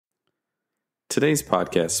Today's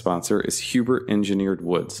podcast sponsor is Huber Engineered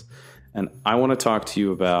Woods, and I want to talk to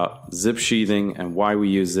you about zip sheathing and why we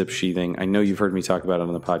use zip sheathing. I know you've heard me talk about it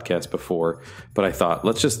on the podcast before, but I thought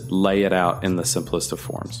let's just lay it out in the simplest of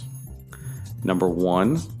forms. Number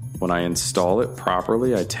one, when I install it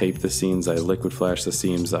properly, I tape the seams, I liquid flash the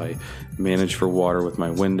seams, I manage for water with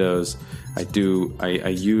my windows. I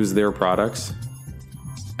use their products.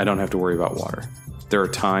 I don't have to worry about water. There are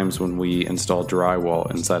times when we install drywall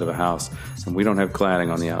inside of a house and we don't have cladding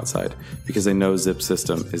on the outside because I know zip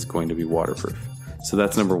system is going to be waterproof. So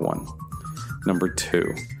that's number one. Number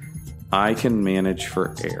two, I can manage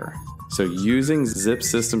for air. So using zip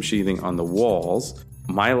system sheathing on the walls,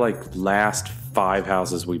 my last 5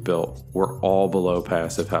 houses we built were all below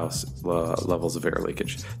passive house levels of air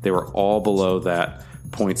leakage. They were all below that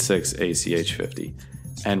 0.6 ACH 50.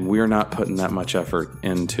 And we're not putting that much effort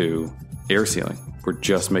into air sealing. We're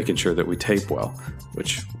just making sure that we tape well,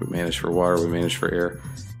 which we manage for water, we manage for air.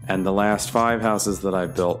 And the last 5 houses that I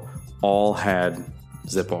built all had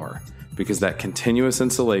zip R, because that continuous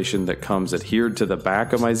insulation that comes adhered to the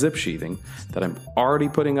back of my zip sheathing that I'm already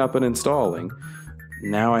putting up and installing,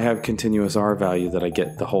 now I have continuous R value that I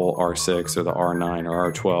get the whole R6 or the R9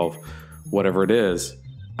 or R12, whatever it is.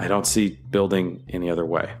 I don't see building any other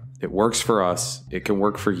way. It works for us. It can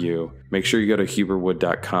work for you. Make sure you go to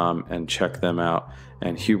huberwood.com and check them out.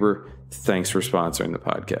 And Huber, thanks for sponsoring the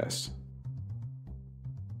podcast.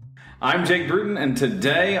 I'm Jake Bruton, and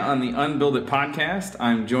today on the Unbuild It podcast,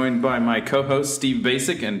 I'm joined by my co-hosts Steve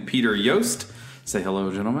Basic and Peter Yost. Say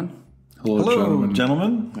hello, gentlemen. Hello,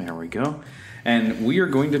 gentlemen. There we go. And we are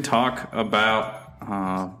going to talk about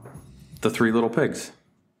the Three Little Pigs.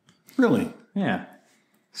 Really? Yeah.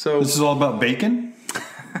 So this is all about bacon?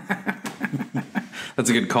 That's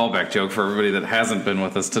a good callback joke for everybody that hasn't been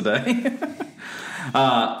with us today.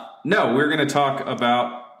 No, we're going to talk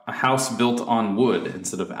about a house built on wood.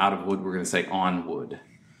 Instead of out of wood, we're going to say on wood.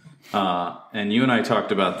 And you and I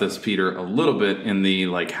talked about this, Peter, a little bit in the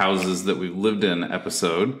houses that we've lived in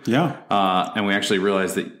episode. Yeah. And we actually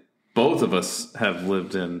realized that both of us have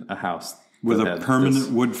lived in a house with a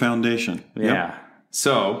permanent wood foundation. Yeah. Yep.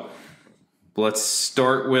 So let's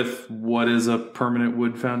start with what is a permanent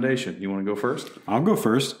wood foundation. You want to go first? I'll go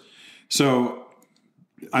first. So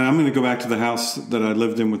I'm going to go back to the house that I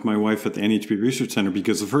lived in with my wife at the NHP Research Center,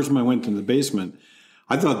 because the first time I went in the basement,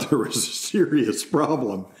 I thought there was a serious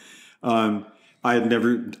problem. I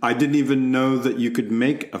didn't even know that you could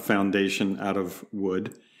make a foundation out of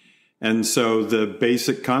wood. And so the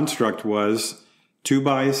basic construct was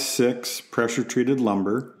 2x6 pressure treated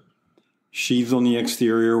lumber, sheathed on the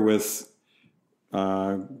exterior with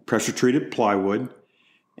pressure treated plywood,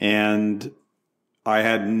 and I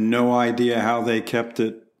had no idea how they kept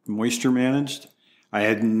it moisture managed. I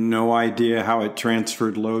had no idea how it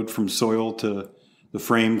transferred load from soil to the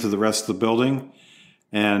frame to the rest of the building.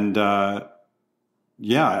 And I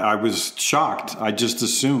was shocked. I just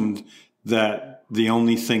assumed that the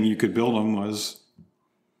only thing you could build on was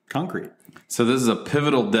concrete. So this is a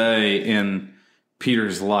pivotal day in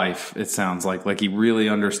Peter's life, it sounds like he really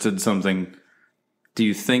understood something. Do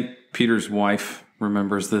you think Peter's wife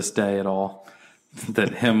remembers this day at all?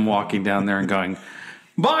 That him walking down there and going,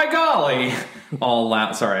 by golly, all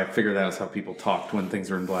loud. Sorry, I figured that was how people talked when things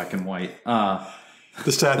were in black and white.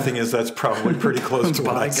 The sad thing is that's probably pretty close to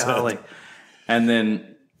what I said. And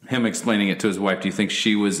then him explaining it to his wife, do you think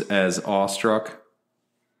she was as awestruck?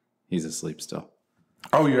 He's asleep still.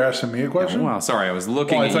 Oh, you're asking me a question? Yeah, well, sorry, I was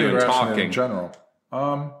looking at you and talking. In general.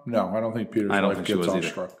 No, I don't think Peter's wife gets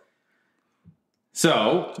awestruck.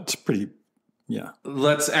 So it's pretty, yeah.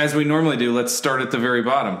 As we normally do, let's start at the very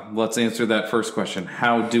bottom. Let's answer that first question.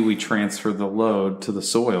 How do we transfer the load to the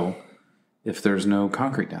soil if there's no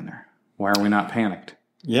concrete down there? Why are we not panicked?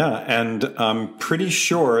 Yeah, and I'm pretty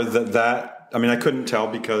sure I couldn't tell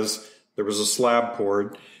because there was a slab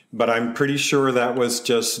poured, but I'm pretty sure that was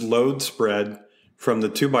just load spread from the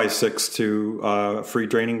 2x6 to free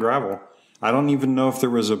draining gravel. I don't even know if there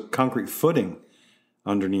was a concrete footing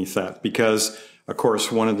underneath that, because of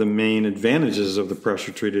course, one of the main advantages of the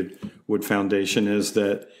pressure-treated wood foundation is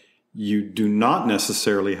that you do not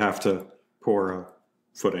necessarily have to pour a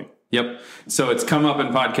footing. Yep. So it's come up in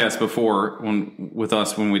podcasts before with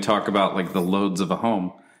us when we talk about the loads of a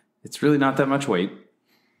home. It's really not that much weight.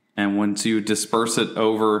 And once you disperse it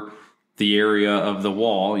over the area of the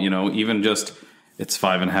wall, even just it's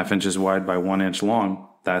 5.5 inches wide by 1 inch long,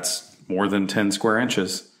 that's more than 10 square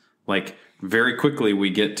inches. Very quickly we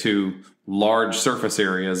get to large surface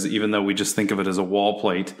areas, even though we just think of it as a wall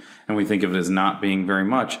plate and we think of it as not being very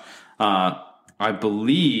much. I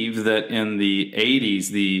believe that in the 80s,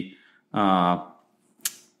 the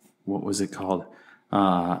what was it called?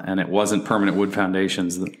 And it wasn't permanent wood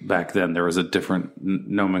foundations back then. There was a different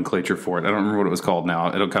nomenclature for it. I don't remember what it was called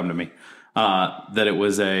now. It'll come to me. That it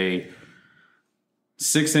was a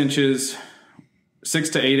 6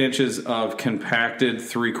 to 8 inches of compacted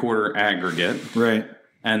 3/4 aggregate. Right.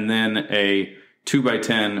 And then a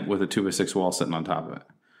 2x10 with a 2x6 wall sitting on top of it.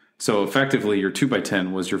 So effectively, your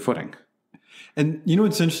 2x10 was your footing. And you know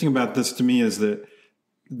what's interesting about this to me is that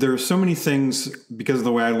there are so many things, because of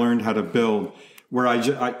the way I learned how to build, where I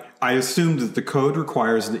assumed that the code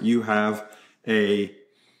requires that you have a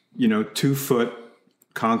 2-foot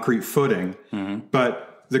concrete footing,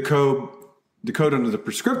 but the code under the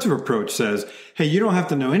prescriptive approach says, hey, you don't have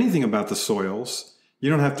to know anything about the soils. You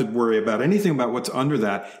don't have to worry about anything about what's under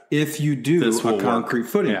that if you do a concrete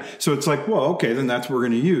footing. Yeah. So it's like, well, okay, then that's what we're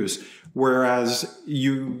going to use. Whereas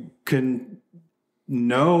you can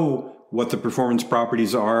know what the performance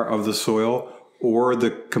properties are of the soil or the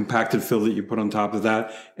compacted fill that you put on top of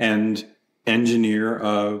that and engineer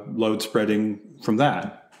load spreading from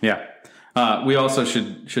that. Yeah. We also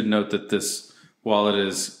should note that this, while it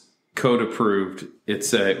is code approved,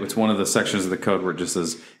 it's one of the sections of the code where it just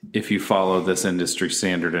says, if you follow this industry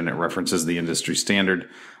standard, and it references the industry standard,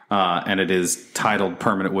 and it is titled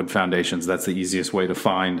permanent wood foundations. That's the easiest way to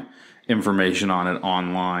find information on it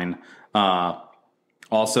online.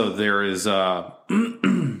 Also, there is the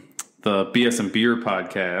BS and Beer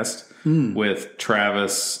podcast with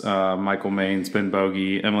Travis, Michael Maines, Ben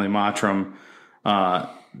Bogey, Emily Mottram.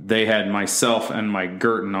 They had myself and Mike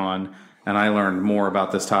Girton on, and I learned more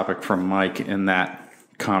about this topic from Mike in that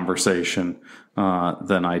conversation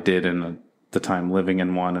than I did in the time living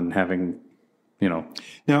in one and having, Now,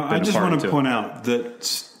 I just want to point out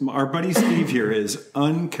that our buddy Steve here is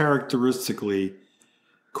uncharacteristically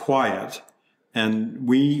quiet, and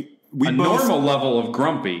we both, normal level of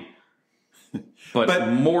grumpy, but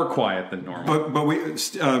more quiet than normal.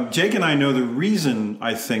 But Jake and I know the reason,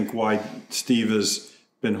 I think, why Steve has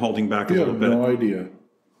been holding back a little bit. No idea.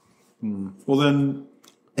 Well, then,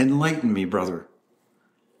 enlighten me, brother.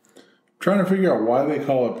 Trying to figure out why they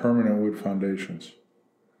call it permanent wood foundations.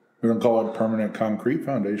 We don't call it permanent concrete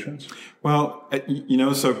foundations. Well,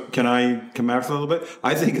 so can I come after a little bit?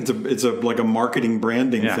 I think it's like a marketing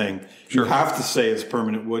branding thing. Sure. You have to say it's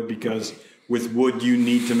permanent wood because with wood you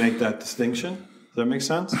need to make that distinction. Does that make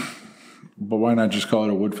sense? But why not just call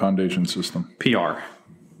it a wood foundation system? PR.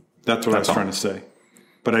 That's what I was trying to say.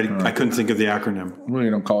 But I couldn't think of the acronym. Well,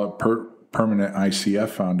 you don't call it permanent ICF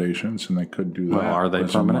foundations, and they could do that. Well, are they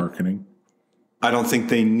permanent? Marketing. I don't think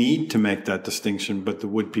they need to make that distinction, but the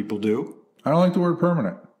wood people do. I don't like the word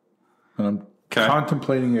permanent, and I'm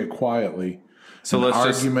contemplating it quietly. So let's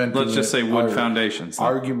just say wood foundations.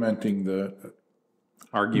 Making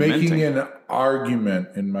an argument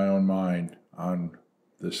in my own mind on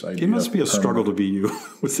this idea. It must be a struggle to be you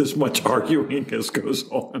with as much arguing as goes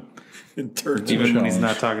on. Even when he's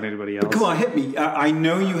not talking to anybody else. But come on, hit me. I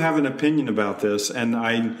know you have an opinion about this,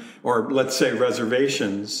 or let's say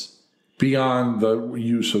reservations. Beyond the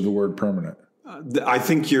use of the word permanent. I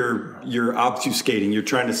think you're obfuscating. You're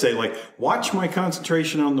trying to say, like, watch my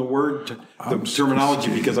concentration on the word, the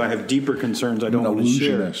terminology, because I have deeper concerns I don't want to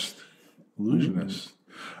share. Illusionist.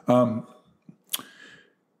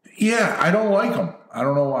 Yeah, I don't like them. I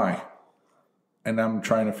don't know why. And I'm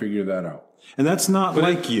trying to figure that out. And that's not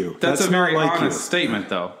like you. That's a very honest statement,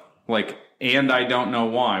 though. Like, and I don't know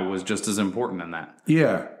why was just as important in that.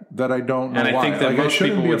 Yeah, that I don't know why. And I think that most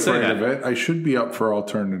people would say that. Of it. I should be up for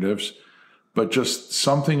alternatives, but just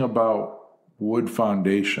something about wood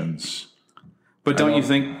foundations. But don't you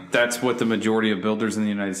think that's what the majority of builders in the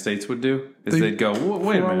United States would do? They'd go,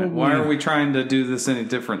 wait a minute, why are we trying to do this any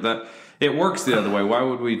different? That it works the other way. Why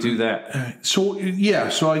would we do that? So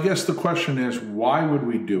I guess the question is, why would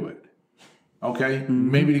we do it? Okay,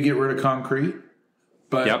 maybe to get rid of concrete.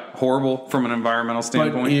 But horrible from an environmental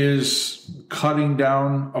standpoint. But is cutting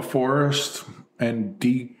down a forest and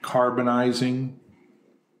decarbonizing?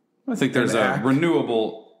 I think there's a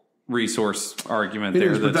renewable resource argument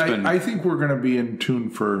there. I think we're going to be in tune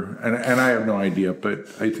for, and I have no idea, but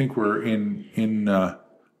I think we're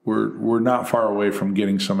we're not far away from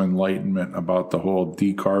getting some enlightenment about the whole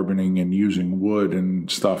decarboning and using wood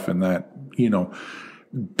and stuff, and that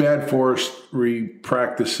bad forestry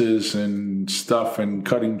practices and stuff and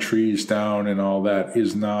cutting trees down and all that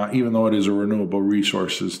is not, even though it is a renewable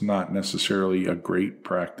resource, is not necessarily a great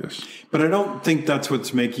practice. But I don't think that's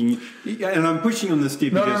what's making, and I'm pushing on this,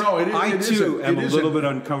 Steve, because I too am a little bit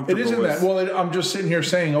uncomfortable. It isn't that. Well, I'm just sitting here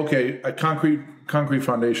saying, okay, a concrete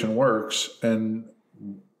foundation works, and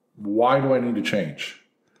why do I need to change?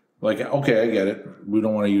 Like, okay, I get it. We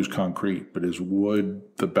don't want to use concrete, but is wood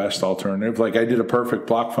the best alternative? Like, I did a perfect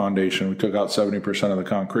block foundation. We took out 70% of the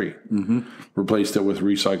concrete, replaced it with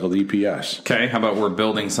recycled EPS. Okay, how about we're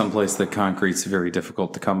building someplace that concrete's very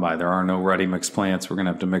difficult to come by? There are no ready mix plants. We're going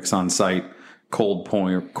to have to mix on site. Cold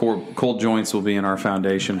joints will be in our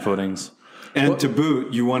foundation footings. And to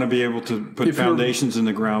boot, you want to be able to put foundations in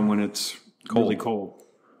the ground when it's really cold.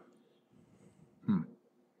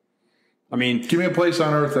 I mean, give me a place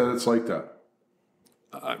on earth that it's like that.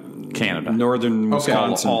 Canada. Northern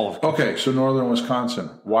Wisconsin. Okay, so northern Wisconsin.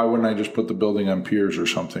 Why wouldn't I just put the building on piers or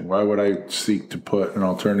something? Why would I seek to put an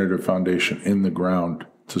alternative foundation in the ground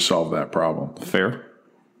to solve that problem? Fair.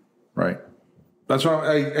 Right. That's what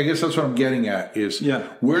I guess that's what I'm getting at is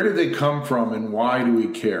where did they come from and why do we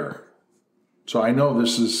care? So I know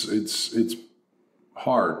this is it's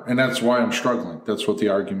hard, and that's why I'm struggling. That's what the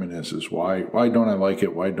argument is why don't I like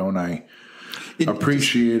it? Why don't I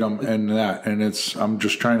appreciate them and that? And I'm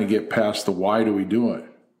just trying to get past the why do we do it?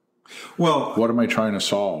 Well, what am I trying to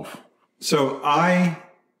solve? So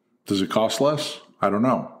does it cost less? I don't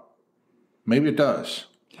know. Maybe it does.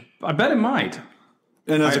 I bet it might.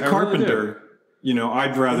 And as a carpenter,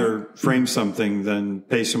 I'd rather frame something than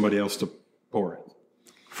pay somebody else to pour it.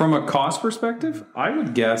 From a cost perspective, I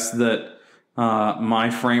would guess that my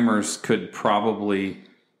framers could probably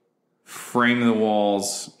frame the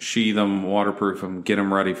walls, sheathe them, waterproof them, get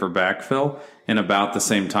them ready for backfill in about the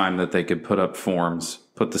same time that they could put up forms,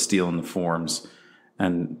 put the steel in the forms,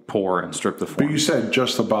 and pour and strip the forms. But you said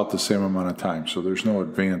just about the same amount of time, so there's no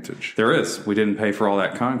advantage. There is. We didn't pay for all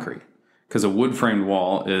that concrete because a wood-framed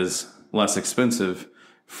wall is less expensive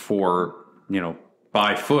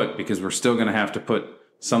by foot because we're still going to have to put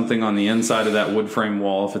something on the inside of that wood frame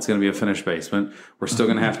wall if it's going to be a finished basement. We're still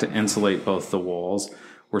going to have to insulate both the walls.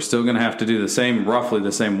 We're still going to have to do roughly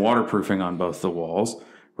the same waterproofing on both the walls,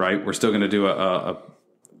 right? We're still going to do a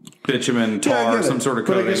bitumen, tar, some sort of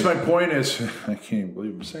coating. But I guess my point is, I can't even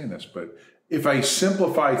believe I'm saying this, but if I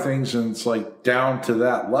simplify things and it's like down to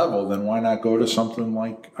that level, then why not go to something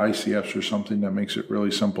like ICFs or something that makes it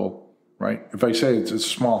really simple, right? If I say it's a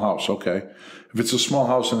small house, okay. If it's a small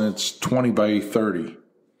house and it's 20 by 30,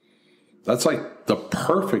 that's like the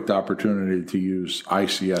perfect opportunity to use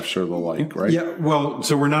ICFs or the like, right? Yeah, well,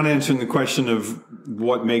 so we're not answering the question of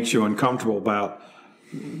what makes you uncomfortable about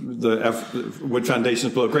the wood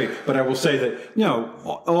foundations below grade. But I will say that,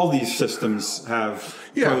 all these systems have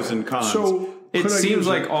pros and cons. So it seems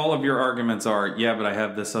like all of your arguments are, but I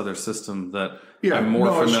have this other system that I'm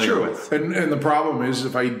more familiar with. And the problem is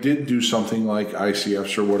if I did do something like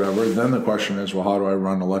ICFs or whatever, then the question is, well, how do I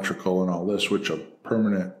run electrical and all this, which a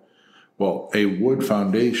wood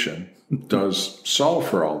foundation does solve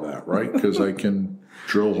for all that, right? Because I can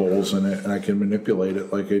drill holes in it and I can manipulate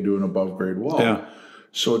it like I do an above grade wall. Yeah.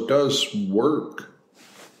 So it does work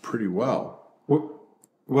pretty well.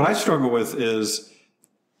 What I struggle with is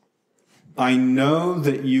I know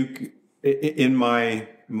that in my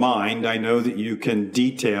mind, I know that you can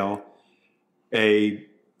detail a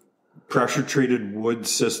pressure treated wood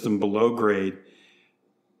system below grade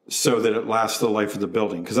so that it lasts the life of the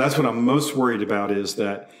building. Because that's what I'm most worried about is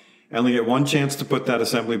that I only get one chance to put that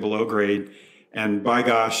assembly below grade. And by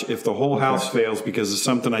gosh, if the whole house fails because of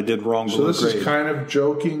something I did wrong below grade. So this is kind of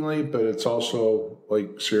jokingly, but it's also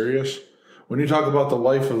like serious. When you talk about the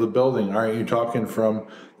life of the building, aren't you talking from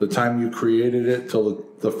the time you created it till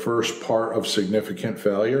the first part of significant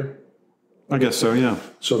failure? I guess so, yeah.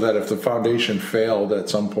 So that if the foundation failed at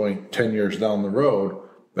some point 10 years down the road,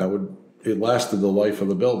 it lasted the life of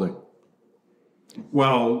the building.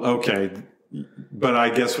 Well, okay. But I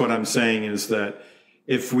guess what I'm saying is that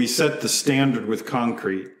if we set the standard with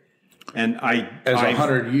concrete, and as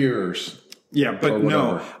 100 years, but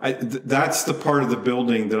no, that's the part of the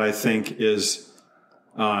building that I think is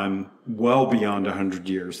well beyond 100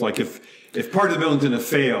 years. Like if part of the building didn't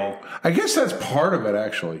fail, I guess that's part of it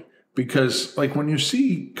actually, because like when you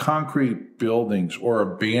see concrete buildings or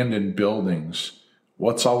abandoned buildings,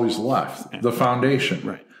 what's always left? The foundation,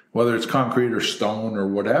 right? Whether it's concrete or stone or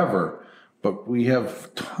whatever. But we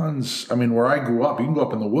have tons. I mean, where I grew up, you can go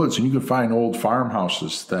up in the woods and you can find old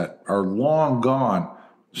farmhouses that are long gone.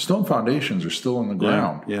 Stone foundations are still in the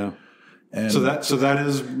ground. Yeah. And so that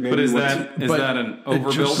is. But is that an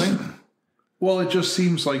overbuilding? Well, it just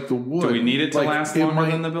seems like the wood. Do we need it to last longer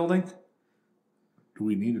than the building? Do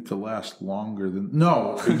we need it to last longer than?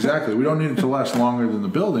 No, exactly. We don't need it to last longer than the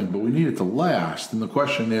building, but we need it to last. And the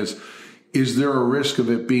question is there a risk of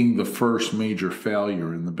it being the first major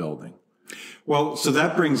failure in the building? Well, so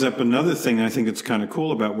that brings up another thing I think it's kind of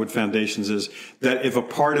cool about wood foundations is that if a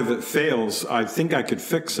part of it fails, I think I could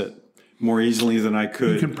fix it. more easily than I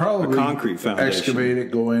could You can probably a concrete foundation. excavate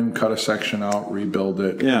it, go in, cut a section out, rebuild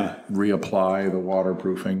it, reapply the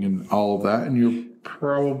waterproofing and all of that, and you're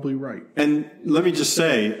probably right. And let me just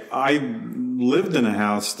say, I lived in a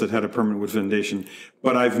house that had a permanent wood foundation,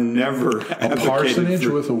 but I've never A parsonage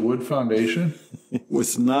with a wood foundation? It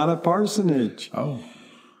was not a parsonage. Oh.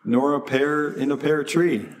 Nor a pear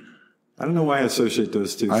tree. I don't know why I associate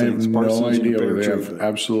those two I things. have no Parsonage and a idea. pear They tree. have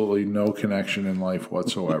absolutely no connection in life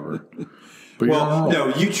whatsoever. But Well,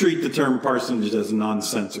 no, you treat the term parsonage as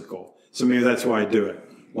nonsensical. So maybe that's why I do it.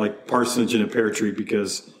 Like parsonage and a pear tree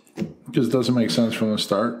because it doesn't make sense from the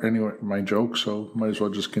start. Anyway, my joke, so might as well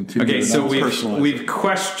just continue. Okay, so personalize we've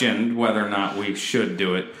questioned whether or not we should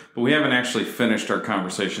do it, but we haven't actually finished our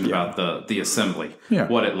conversation about the assembly,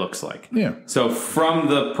 what it looks like. Yeah. So from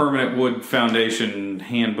the Permanent Wood Foundation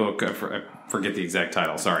Handbook, I forget the exact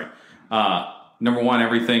title, sorry. Number one,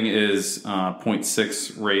 everything is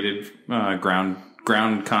 0.6 rated,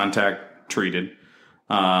 ground contact treated.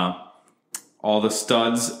 All the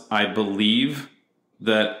studs, I believe,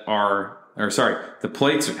 the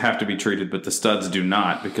plates have to be treated, but the studs do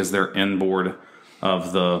not because they're inboard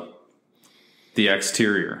of the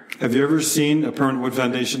exterior. Have you ever seen a permanent wood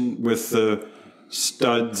foundation with the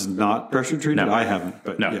studs not pressure treated? No. I haven't.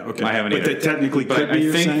 But No, yeah, okay. I haven't but either. They technically But could be.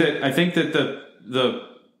 I think that the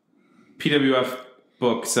PWF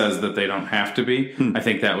book says that they don't have to be. I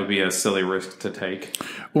think that would be a silly risk to take.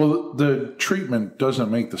 Well, the treatment doesn't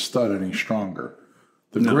make the stud any stronger.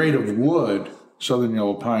 The grade of wood, Southern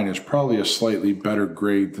Yellow Pine, is probably a slightly better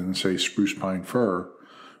grade than, say, Spruce Pine Fir.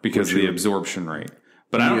 Because of the absorption rate.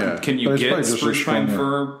 But I don't. Can you get Spruce Pine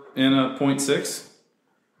Fir in a 0.6?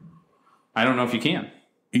 I don't know if you can.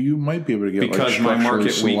 You might be able to get because like my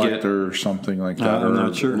market Select or something like that, I'm or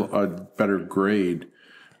not sure. a better grade.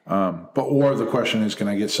 Or the question is, can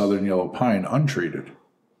I get Southern Yellow Pine untreated?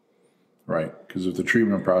 Right, because if the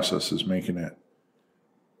treatment process is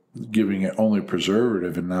giving it only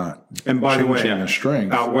preservative and not And by the way, changing the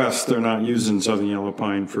strength. out west, they're not using Southern Yellow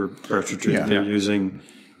Pine for pressure treatment. They're using,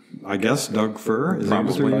 I guess, Doug Fir. Is that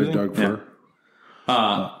what they're Probably using? Doug Fir.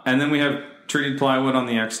 And then we have treated plywood on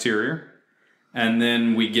the exterior. And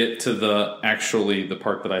then we get to the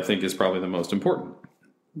part that I think is probably the most important.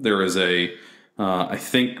 There is I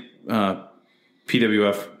think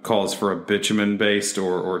PWF calls for a bitumen-based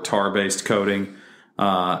or tar-based coating,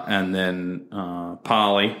 and then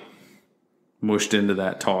poly mushed into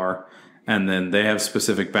that tar. And then they have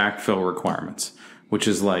specific backfill requirements, which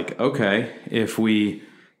is like, okay, if we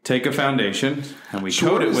take a foundation and we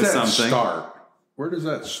coat it with something. Where does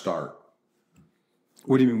that start?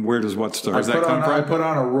 What do you mean, where does what start? I put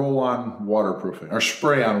on a roll-on waterproofing, or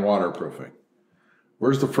spray-on waterproofing.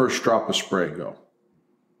 Where's the first drop of spray go?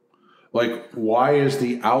 Like, why is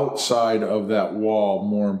the outside of that wall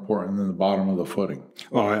more important than the bottom of the footing?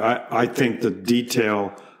 Oh, I think the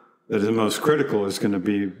detail that is most critical is going to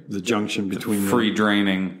be the junction between free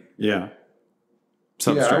draining. Yeah.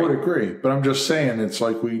 Substrate. Yeah, I would agree. But I'm just saying, it's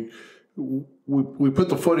like we put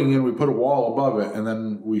the footing in, we put a wall above it, and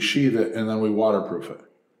then we sheathe it, and then we waterproof it.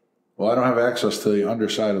 Well, I don't have access to the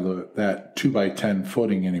underside of that 2x10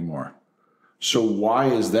 footing anymore. So why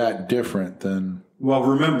is that different than... Well,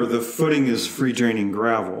 remember, the footing is free draining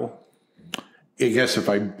gravel. I guess if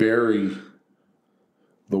I bury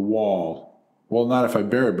the wall, well, not if I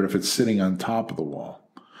bury it, but if it's sitting on top of the wall.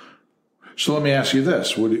 So let me ask you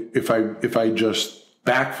this: if I just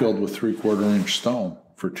backfilled with 3/4 inch stone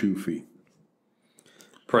for 2 feet?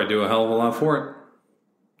 Probably do a hell of a lot for it.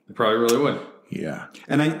 They probably really would. Yeah.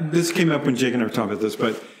 And this came up when Jake and I were talking about this,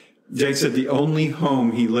 but Jake said the only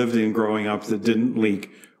home he lived in growing up that didn't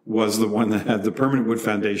leak was the one that had the permanent wood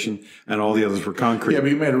foundation, and all the others were concrete. Yeah, but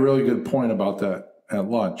you made a really good point about that at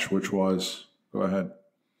lunch, which was, go ahead.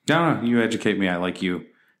 No, you educate me. I like you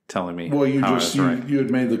telling me. Well, you right. you had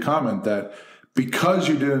made the comment that because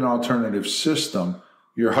you did an alternative system,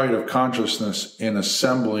 your height of consciousness in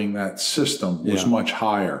assembling that system was much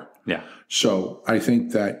higher. Yeah. So I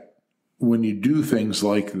think that when you do things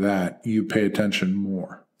like that, you pay attention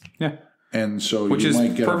more. Yeah. And so which you is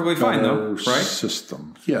might get perfectly a fine, though, better right?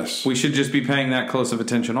 System. Yes. We should just be paying that close of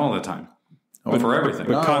attention all the time. For everything.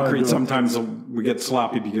 But concrete, sometimes we get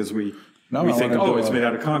sloppy because we think, it's made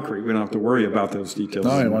out of concrete. We don't have to worry about those details.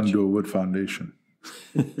 No, I want to do a wood foundation.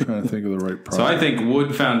 Trying to think of the right product. So I think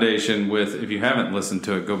wood foundation if you haven't listened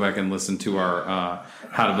to it, go back and listen to our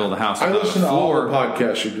How to Build a House Without a Floor. I listen to all the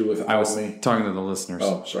podcasts you do without me. I was talking to the listeners.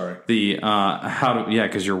 Oh, sorry.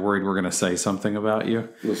 Because you're worried we're going to say something about you.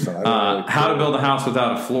 Listen, How to Build a House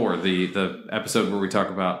Without a Floor, the episode where we talk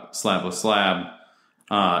about slabless slab.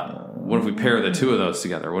 What if we pair the two of those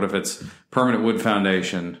together? What if it's permanent wood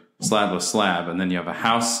foundation slabless slab, and then you have a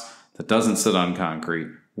house that doesn't sit on concrete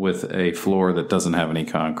with a floor that doesn't have any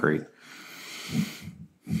concrete.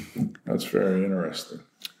 That's very interesting.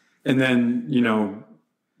 And then,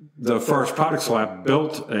 the Forest Products Lab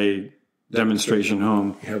built a demonstration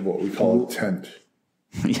home. We have what we call a tent.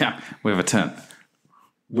 Yeah, we have a tent.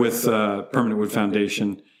 With permanent wood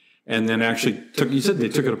foundation. And then actually you said they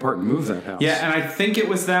took it apart and moved that house. Yeah, and I think it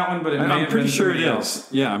was that one, but I'm pretty sure it is.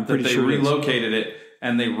 Yeah, I'm pretty sure they relocated it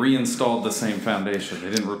and they reinstalled the same foundation.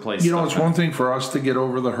 They didn't replace it. It's one thing for us to get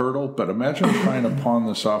over the hurdle, but imagine trying to pawn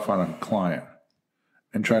this off on a client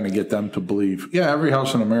and trying to get them to believe, every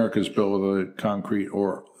house in America is built with a concrete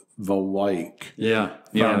or the like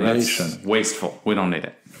foundation. That's wasteful. We don't need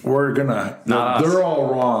it. We're they're all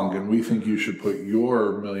wrong, and we think you should put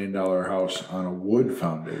your $1 million house on a wood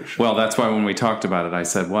foundation. Well, that's why when we talked about it, I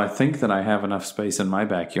said, well, I think that I have enough space in my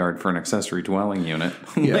backyard for an accessory dwelling unit.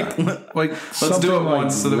 Yeah. Let's do it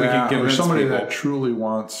once so that we can convince somebody people. that truly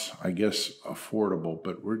wants, I guess, affordable,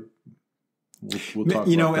 but we'll talk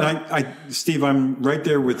and about Steve, I'm right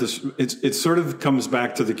there with this. It sort of comes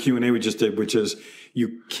back to the Q&A we just did, which is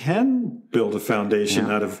you can build a foundation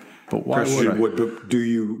out of pressure wood,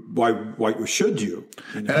 but why should you?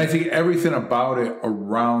 And I think everything about it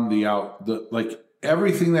around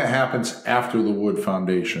everything that happens after the wood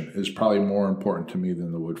foundation is probably more important to me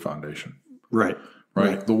than the wood foundation. Right.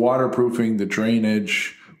 The waterproofing, the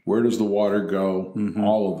drainage, where does the water go,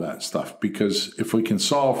 all of that stuff. Because if we can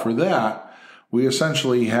solve for that, we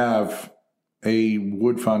essentially have a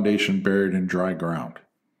wood foundation buried in dry ground,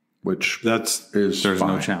 which there's fine.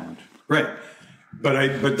 No challenge. Right.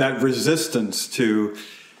 But that resistance to,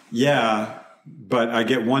 but I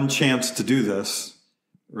get one chance to do this,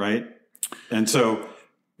 right? And so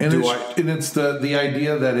it's the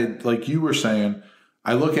idea that it, like you were saying,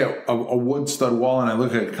 I look at a wood stud wall and I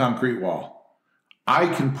look at a concrete wall. I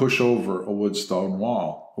can push over a wood stud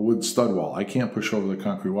wall. I can't push over the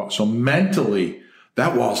concrete wall. So mentally,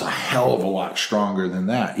 that wall's a hell of a lot stronger than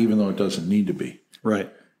that, even though it doesn't need to be.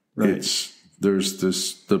 Right. There's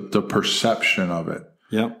the perception of it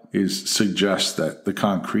suggests that the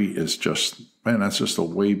concrete is that's just a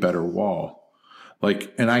way better wall.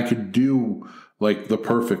 And I could do the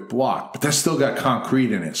perfect block, but that's still got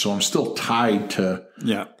concrete in it. So I'm still tied to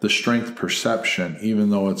the strength perception,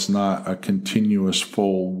 even though it's not a continuous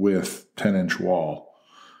full width 10-inch wall.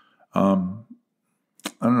 I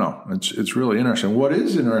don't know. It's really interesting. What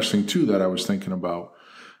is interesting too that I was thinking about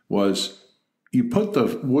was you put the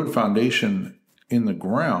wood foundation in the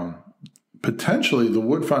ground. Potentially, the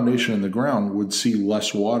wood foundation in the ground would see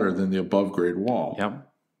less water than the above grade wall. Yep.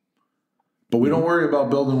 But we don't worry about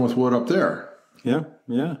building with wood up there. Yeah.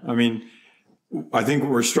 I mean, I think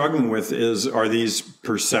what we're struggling with are these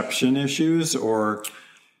perception issues or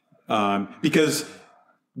because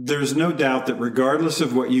there's no doubt that regardless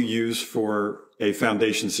of what you use for a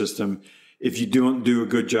foundation system, if you don't do a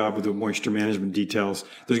good job with the moisture management details,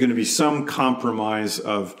 there's going to be some compromise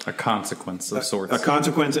of a consequence of sorts. A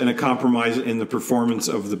consequence and a compromise in the performance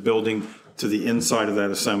of the building to the inside of that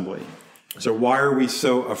assembly. So why are we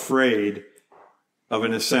so afraid of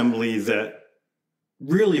an assembly that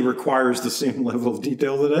really requires the same level of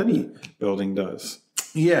detail that any building does?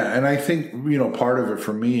 Yeah, and I think, part of it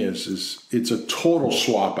for me is it's a total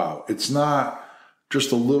swap out. It's not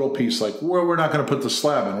just a little piece we're not going to put the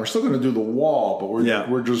slab in. We're still going to do the wall, but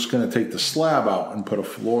we're just going to take the slab out and put a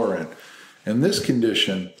floor in. In this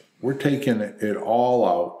condition, we're taking it all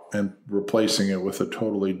out and replacing it with a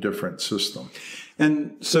totally different system.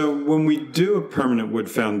 And so when we do a permanent wood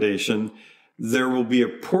foundation, there will be a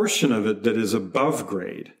portion of it that is above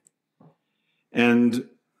grade. And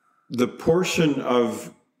the portion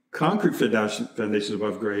of concrete foundations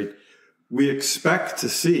above grade, we expect to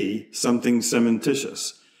see something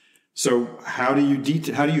cementitious. So how do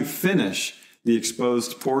you finish the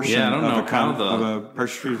exposed portion of a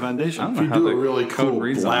pressure-treated foundation? If you do a really cool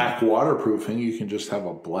black waterproofing, you can just have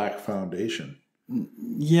a black foundation.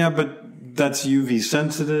 Yeah, but that's UV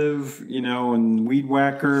sensitive, and weed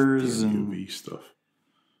whackers and UV stuff.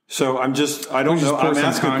 So I don't know. I'm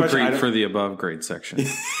asking concrete for the above grade section.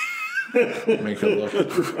 Make it look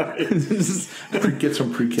get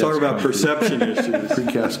some precast. Talk about concrete. Perception issues.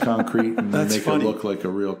 Precast concrete and That's make funny. It look like a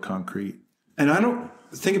real concrete. And I don't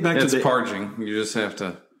think it back to it's parging. You just have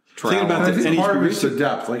to trowel. Think about I think any part of it's the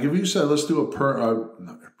depth. Like if you said, let's do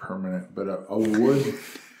not a permanent, but a wood.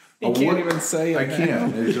 You can't even say it. I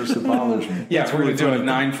can't. It just bothers me. Yeah, we're going to do a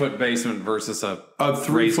 9-foot basement versus a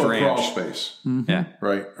 3-foot crawl space. Mm-hmm. Yeah.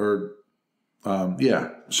 Right. Or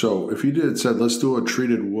So if you said, let's do a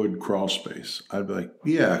treated wood crawl space, I'd be like,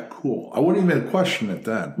 yeah, cool. I wouldn't even question it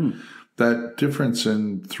then. That difference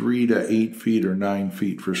in 3 to 8 feet or 9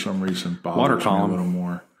 feet for some reason bothers me a little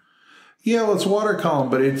more. Yeah, well, it's water column,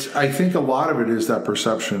 but I think a lot of it is that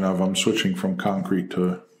perception of I'm switching from concrete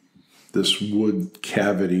to this wood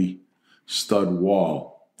cavity stud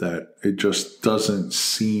wall, that it just doesn't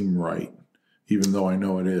seem right, even though I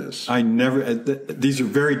know it is. I never. These are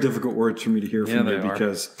very difficult words for me to hear from you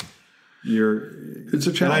because it's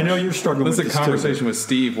a challenge. And I know you're struggling with this. It's a conversation with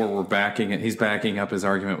Steve where he's backing up his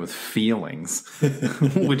argument with feelings,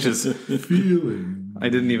 which is feeling I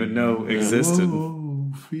didn't even know existed.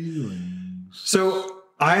 Oh, feelings. So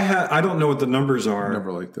I don't know what the numbers are.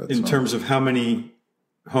 Never liked that in terms of how many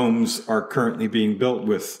homes are currently being built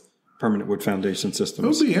with permanent wood foundation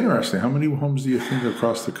systems. It would be interesting. How many homes do you think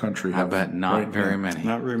across the country have? I bet not very many.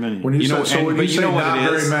 Not very many. When you say not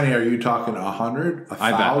very many, are you talking 100, 1,000?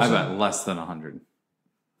 I bet less than 100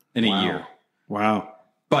 in a year. Wow.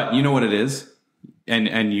 But you know what it is?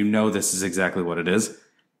 And you know this is exactly what it is.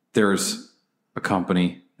 There's a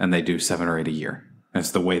company and they do 7 or 8 a year.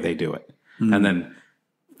 That's the way they do it. Mm. And then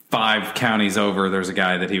 5 counties over, there's a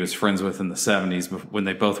guy that he was friends with in the 70s when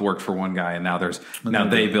they both worked for one guy, and now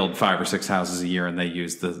they build 5 or 6 houses a year, and they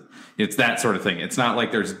use it's that sort of thing. It's not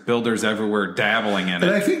like there's builders everywhere dabbling in it.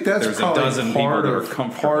 And I think that's there's probably a dozen part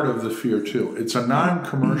of the fear too. It's a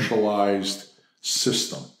non-commercialized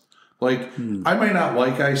system. Like I might not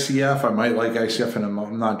like ICF, I might like ICF, and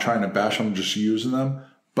I'm not trying to bash them, I'm just using them,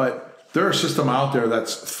 but they're a system out there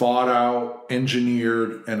that's thought out,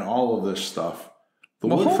 engineered, and all of this stuff. The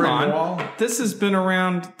wood frame wall. This has been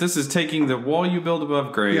around. This is taking the wall you build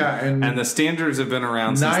above grade, and the standards have been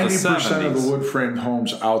around since the 70s. 90% of the wood frame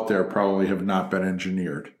homes out there probably have not been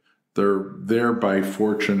engineered. They're there by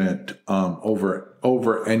fortunate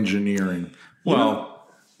over engineering. Well,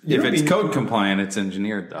 if it's code compliant, it's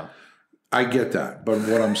engineered though. I get that, but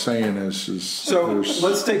what I'm saying is so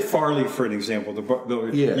let's take Farley for an example.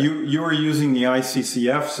 You were using the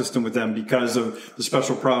ICCF system with them because of the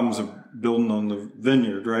special problems of building on the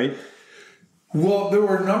vineyard, right? Well, there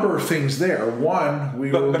were a number of things there.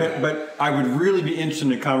 One, but I would really be interested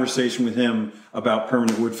in a conversation with him about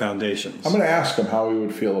permanent wood foundations. I'm going to ask him how he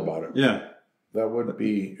would feel about it. Yeah, it would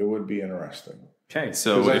be interesting. Okay,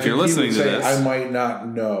 so if you're listening to this, I might not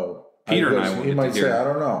know. Peter and I will he might say, I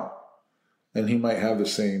don't know. And he might have the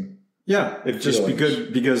same. Yeah, it'd just be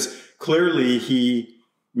good because clearly he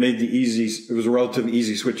made it was a relatively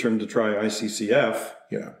easy switch for him to try ICCF.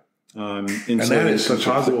 Yeah. And that is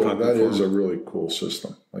a really cool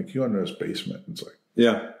system. Like you under his basement, it's like,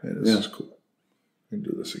 this is cool. We can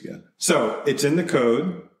do this again. So it's in the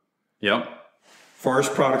code. Yep.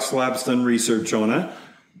 Forest Products Lab's done research on it.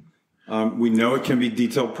 We know it can be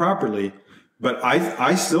detailed properly, but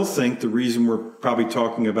I still think the reason we're probably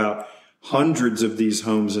talking about hundreds of these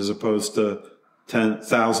homes as opposed to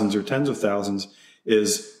thousands or tens of thousands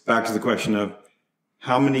is back to the question of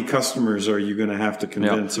how many customers are you going to have to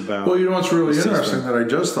convince about? Well, you know what's really interesting that I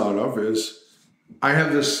just thought of is I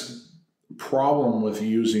have this problem with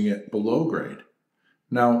using it below grade.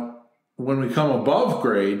 Now, when we come above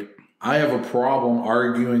grade, I have a problem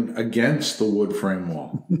arguing against the wood frame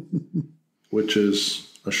wall, which is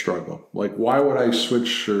a struggle. Like, why would I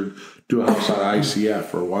switch or do a house on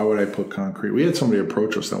ICF, or why would I put concrete? We had somebody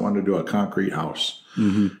approach us that wanted to do a concrete house.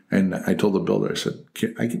 Mm-hmm. And I told the builder, I said,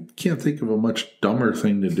 I can't think of a much dumber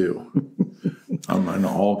thing to do. I'm an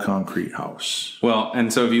all concrete house. Well,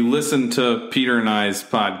 and so if you listen to Peter and I's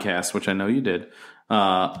podcast, which I know you did,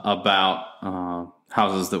 about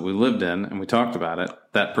houses that we lived in, and we talked about it,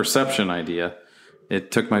 that perception idea,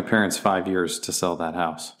 it took my parents 5 years to sell that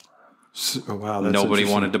house. Oh, wow. That's nobody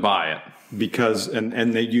wanted to buy it. Because you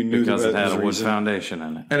knew because it had a wood foundation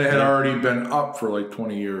in it, and it had already been up for like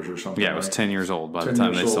 20 years or something. Yeah, it was 10 years old by the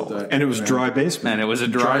time they sold it, and it was dry basement, and it was a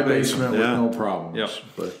dry basement with no problems. Yep.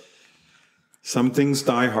 But some things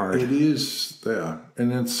die hard. It is,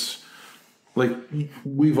 and it's like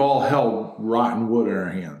we've all held rotten wood in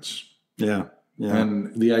our hands. Yeah.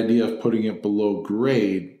 And the idea of putting it below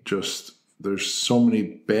grade there's so many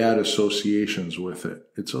bad associations with it.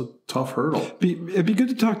 It's a tough hurdle. It'd be good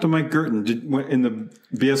to talk to Mike Girton. In the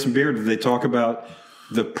BS and Beer, did they talk about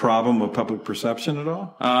the problem of public perception at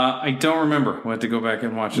all? I don't remember. We'll have to go back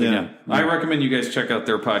and watch it again. Yeah. I recommend you guys check out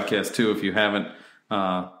their podcast, too, if you haven't.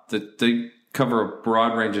 They cover a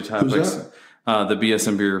broad range of topics. Who's that? The BS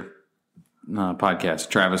and Beer podcast.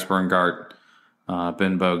 Travis Berngart,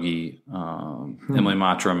 Ben Bogey, Emily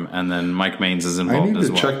Mottram, and then Mike Maines is involved as well. I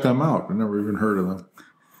need to check them out. I've never even heard of them.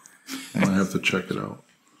 I'm going to have to check it out.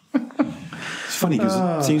 It's funny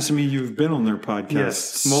because it seems to me you've been on their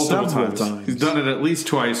podcast multiple times. You've done it at least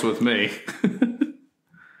twice with me.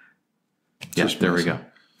 Yes, there we go.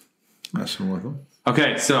 Just messing with them.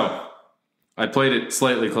 Okay, so I played it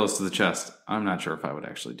slightly close to the chest. I'm not sure if I would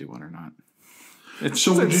actually do one or not. It's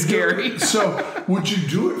scary. So would you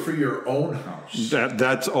do it for your own house?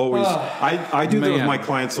 That's always I do that with my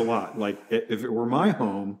clients a lot. Like if it were my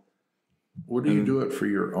home. Would you do it for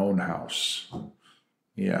your own house?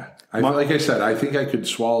 Yeah. Like I said, I think I could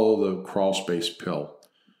swallow the crawl space pill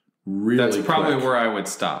really That's probably quick. where I would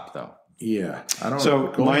stop, though. Yeah. I don't So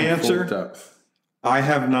go my in full answer, depth. I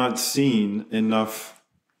have not seen enough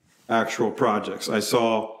actual projects. I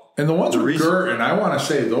saw... And the ones with Gerton, I want to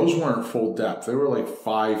say those weren't full depth. They were like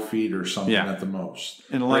 5 feet or something at the most.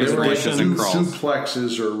 And like they were like and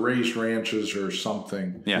duplexes or raised ranches or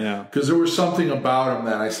something. Yeah. Because there was something about him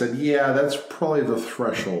that I said, yeah, that's probably the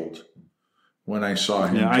threshold when I saw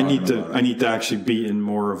him. Yeah, I need to actually be in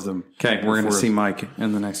more of them. Okay, we're going to see Mike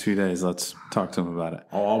in the next few days. Let's talk to him about it.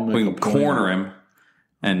 I'll make we can corner him,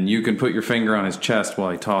 and you can put your finger on his chest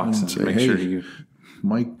while he talks and say, make sure you...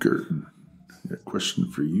 Mike Gerton. A question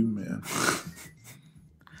for you, man.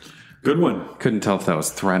 Good one. Couldn't tell if that was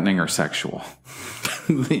threatening or sexual.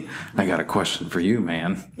 I got a question for you,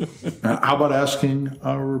 man. How about asking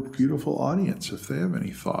our beautiful audience if they have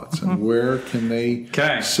any thoughts and where can they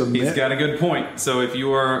submit? He's got a good point. So if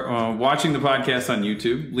you are watching the podcast on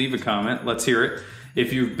YouTube, leave a comment. Let's hear it.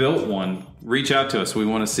 If you've built one, reach out to us. We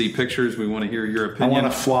want to see pictures. We want to hear your opinion. I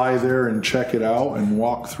want to fly there and check it out and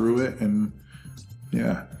walk through it. And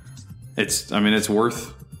yeah. It's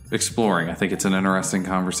worth exploring. I think it's an interesting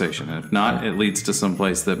conversation. And if not, it leads to some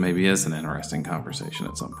place that maybe is an interesting conversation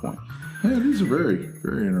at some point. Yeah, these are very,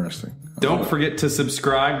 very interesting. Don't forget to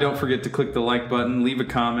subscribe. Don't forget to click the like button, leave a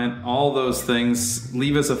comment, all those things.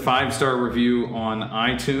 Leave us a 5-star review on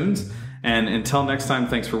iTunes. And until next time,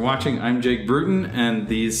 thanks for watching. I'm Jake Bruton, and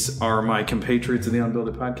these are my compatriots of the Unbuilt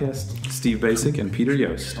It Podcast, Steve Basic and Peter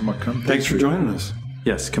Yost. I'm a compatriot. Thanks for joining us.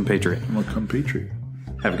 Yes, compatriot. I'm a compatriot.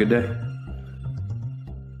 Have a good day.